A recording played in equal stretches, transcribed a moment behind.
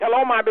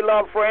Hello, my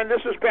beloved friend.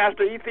 This is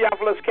Pastor E.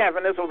 Theophilus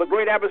Catfinis of the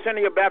Great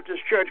Abyssinia Baptist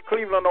Church,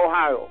 Cleveland,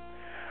 Ohio.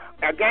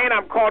 Again,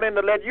 I'm called in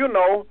to let you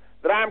know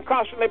that I'm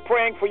constantly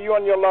praying for you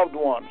and your loved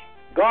ones.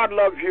 God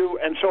loves you,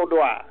 and so do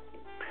I.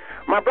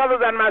 My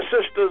brothers and my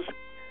sisters,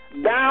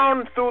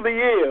 down through the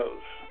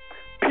years,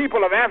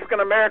 people of African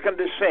American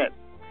descent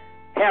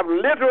have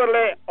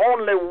literally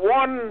only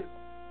one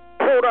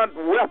potent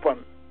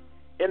weapon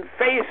in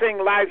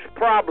facing life's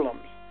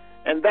problems,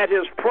 and that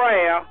is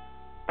prayer,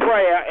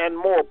 prayer, and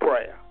more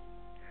prayer.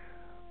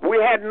 We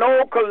had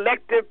no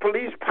collective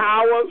police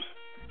powers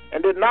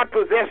and did not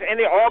possess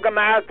any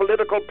organized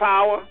political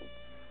power.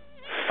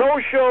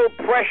 Social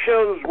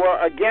pressures were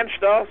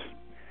against us,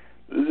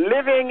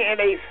 living in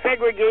a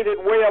segregated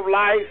way of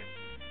life,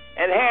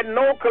 and had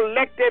no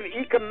collective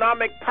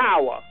economic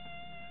power.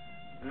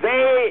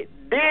 They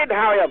did,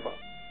 however,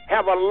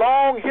 have a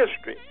long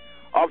history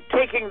of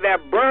taking their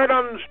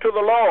burdens to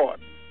the Lord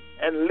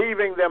and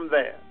leaving them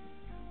there.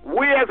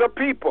 We as a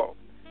people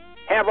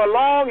have a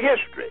long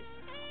history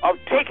of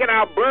taking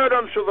our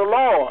burdens to the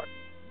Lord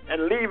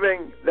and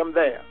leaving them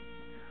there.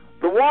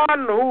 The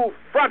one who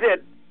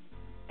fronted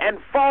and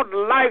fought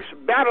life's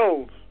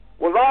battles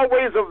was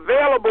always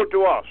available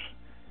to us,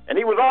 and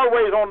he was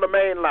always on the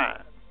main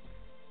line.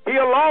 He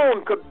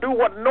alone could do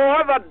what no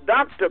other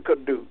doctor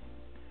could do.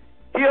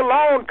 He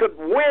alone could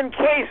win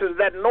cases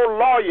that no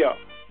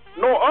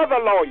other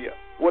lawyer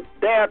would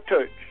dare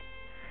touch.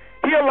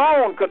 He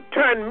alone could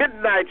turn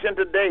midnights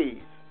into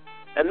days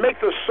and make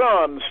the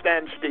sun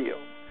stand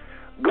still.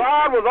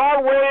 God was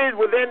always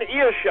within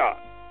earshot.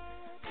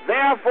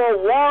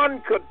 Therefore,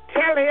 one could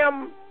tell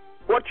him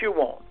what you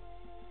want.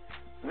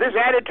 This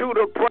attitude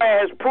of prayer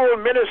has pulled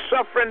many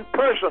suffering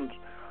persons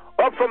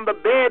up from the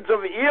beds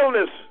of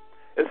illness,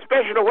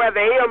 especially where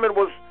the ailment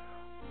was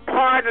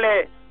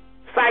partly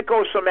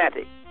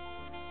psychosomatic.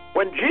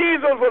 When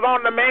Jesus was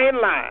on the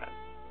main line,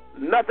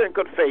 nothing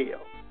could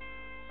fail.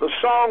 The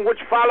song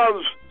which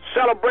follows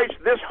celebrates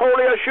this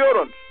holy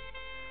assurance.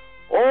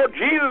 Oh,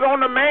 Jesus on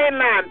the main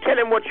line, tell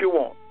him what you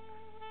want.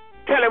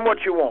 Tell him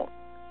what you want.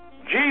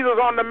 Jesus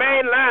on the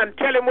main line,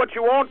 tell him what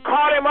you want.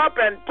 Call him up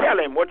and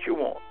tell him what you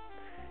want.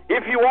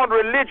 If you want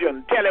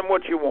religion, tell him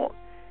what you want.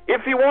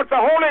 If you want the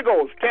Holy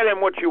Ghost, tell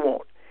him what you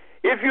want.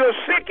 If you're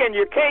sick and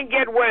you can't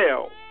get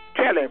well,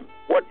 tell him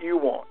what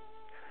you want.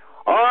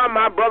 Oh,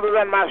 my brothers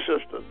and my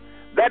sisters,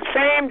 that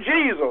same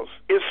Jesus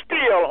is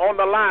still on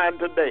the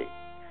line today.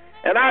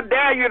 And I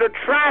dare you to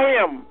try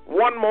him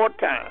one more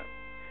time.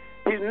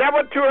 He's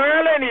never too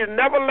early and he's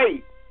never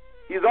late.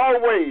 He's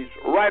always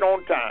right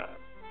on time.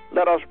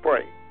 Let us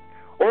pray.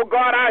 Oh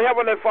God, our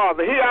Heavenly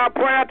Father, hear our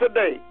prayer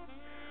today.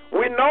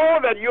 We know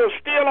that you're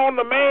still on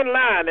the main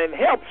line and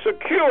help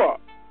secure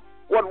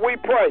what we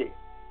pray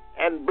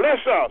and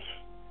bless us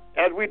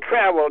as we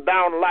travel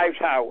down life's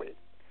highway.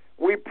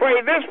 We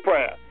pray this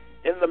prayer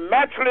in the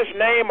matchless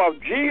name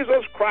of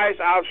Jesus Christ,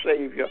 our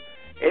Savior.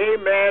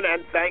 Amen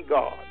and thank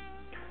God.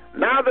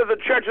 Now that the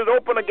church is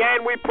open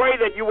again, we pray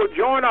that you will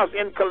join us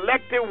in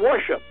collective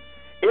worship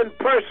in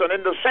person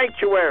in the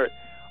sanctuary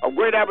of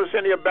Great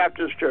Abyssinia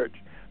Baptist Church.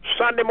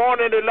 Sunday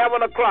morning at 11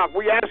 o'clock,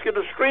 we ask you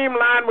to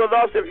streamline with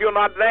us if you're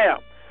not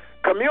there.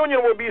 Communion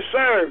will be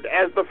served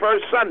as the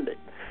first Sunday.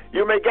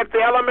 You may get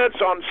the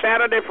elements on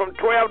Saturday from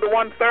 12 to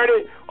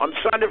 1:30, on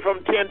Sunday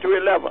from 10 to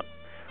 11.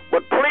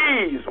 But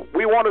please,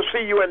 we want to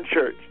see you in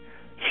church.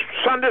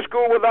 Sunday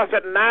school with us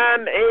at 9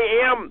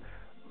 a.m.,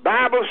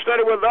 Bible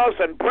study with us,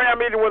 and prayer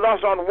meeting with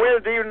us on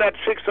Wednesday evening at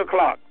 6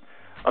 o'clock.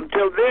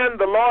 Until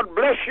then, the Lord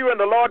bless you and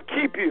the Lord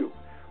keep you.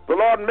 The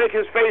Lord make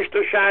his face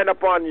to shine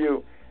upon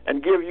you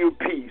and give you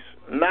peace,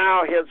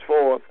 now,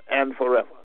 henceforth, and forever.